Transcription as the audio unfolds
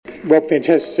Rob,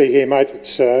 fantastic to see you here, mate.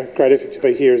 It's a great effort to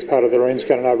be here as part of the Maroons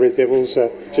Gunnedha Red Devils.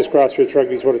 Just grassroots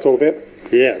rugby is what it's all about.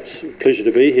 Yeah, it's a pleasure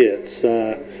to be here. It's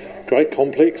great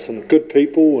complex and good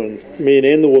people, and men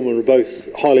and the women were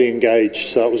both highly engaged,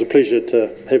 so it was a pleasure to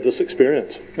have this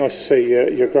experience. Nice to see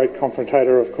your great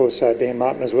confrontator, of course, Dan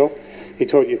Martin as well. He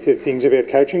taught you things about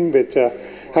coaching, but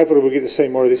hopefully we'll get to see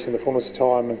more of this in the fullness of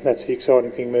time, and that's the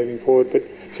exciting thing moving forward. But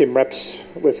Tim Rapps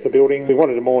left the building. We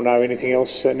wanted to more know anything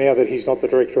else. Now that he's not the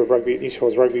director of rugby at New South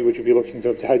Wales Rugby, would you be looking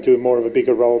to do more of a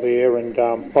bigger role there? And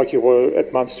like you were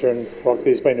at Munster, and like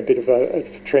there's been a bit of a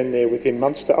trend there within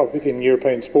Munster, within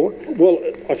European sport? Well,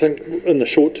 I think in the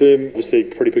short term, obviously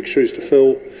pretty big shoes to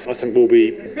fill. I think we'll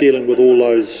be dealing with all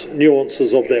those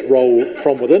nuances of that role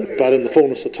from within, but in the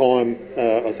fullness of time,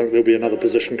 I think there'll be another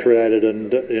position created,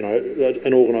 and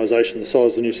an organisation the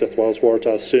size of the New South Wales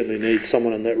Waratahs certainly needs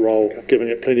someone in that role, giving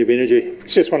it plenty of energy.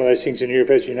 It's just one of those things in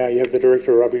Europe, as you know, you have the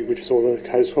director of rugby, which is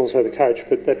also the coach,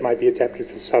 but that may be adapted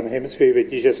for the Southern Hemisphere,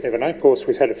 but you just never know. Of course,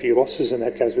 we've had a few losses, and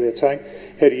that goes without saying.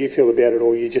 How do you feel about it,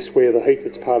 or you just wear the heat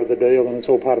that's part of the deal and it's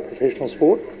all part of professional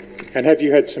sport? And have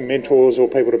you had some mentors or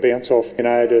people to bounce off,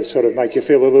 to sort of make you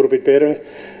feel a little bit better,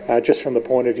 just from the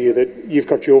point of view that you've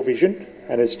got your vision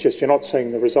and it's just you're not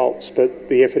seeing the results, but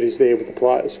the effort is there with the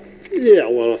players? Yeah,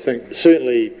 well, I think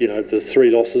certainly, the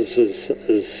 3 losses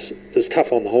is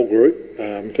tough on the whole group,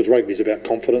 because rugby's about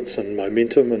confidence and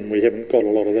momentum, and we haven't got a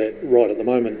lot of that right at the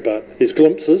moment. But there's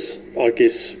glimpses. I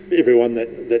guess everyone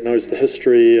that knows the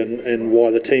history and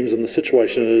why the team's in the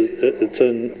situation it's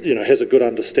in, has a good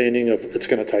understanding of it's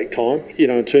going to take time.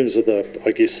 In terms of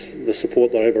the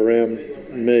support that I have around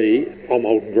me, I'm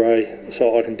old and grey,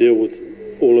 so I can deal with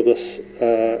all of this,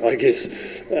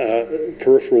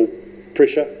 peripheral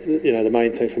pressure. The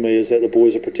main thing for me is that the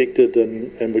boys are protected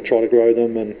and we try to grow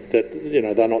them, and that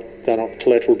they're not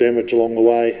collateral damage along the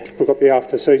way. We've got the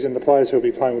after season, the players who will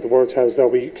be playing with the Waratahs, they'll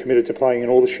be committed to playing in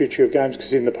all the shoot games,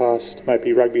 because in the past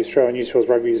maybe Rugby Australia, New South Wales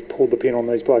Rugby has pulled the pin on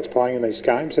these blokes playing in these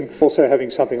games, and also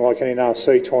having something like an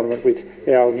NRC tournament with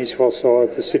our New South Wales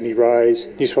sides, the Sydney Rays,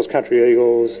 New South Wales Country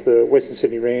Eagles, the Western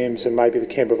Sydney Rams, and maybe the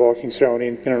Canberra Vikings thrown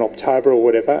in an October or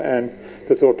whatever. And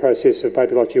the thought process of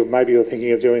maybe like you're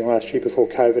thinking of doing last year before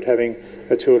COVID, having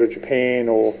a tour to Japan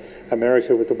or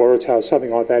America with the Waratahs,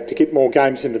 something like that, to get more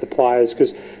games into the players,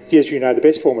 because as you know, the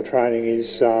best form of training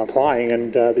is playing,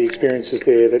 and the experience is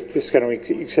there that is going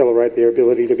to accelerate their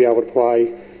ability to be able to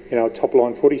play top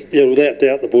line footy. Yeah, without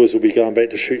doubt the boys will be going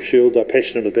back to Shoot Shield. They're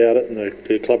passionate about it, and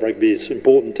the club rugby is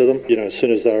important to them. As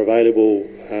soon as they're available,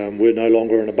 we're no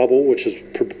longer in a bubble, which is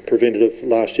preventative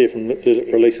last year from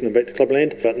releasing them back to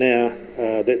clubland. But now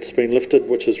that's been lifted,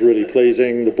 which is really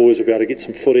pleasing. The boys will be able to get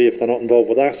some footy if they're not involved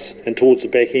with us, and towards the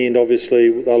back end, obviously,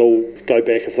 they'll all go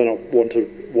back if they're not wanted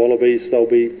Wallabies. They'll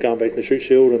be going back to Shoot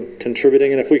Shield and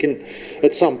contributing. And if we can,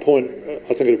 at some point,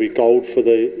 I think it'll be gold for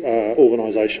the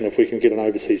organisation if we can get an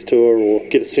overseas tour or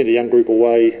send a young group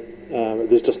away.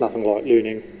 There's just nothing like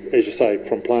learning, as you say,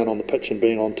 from playing on the pitch and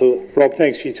being on tour. Rob,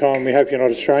 thanks for your time. We hope you're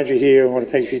not a stranger here. I want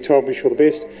to thank you for your time. Wish you all the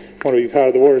best. Want to be part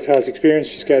of the Waratahs experience,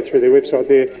 just go through their website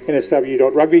there,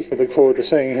 nsw.rugby. We look forward to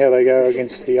seeing how they go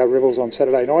against the Rebels on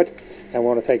Saturday night, and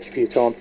want to thank you for your time.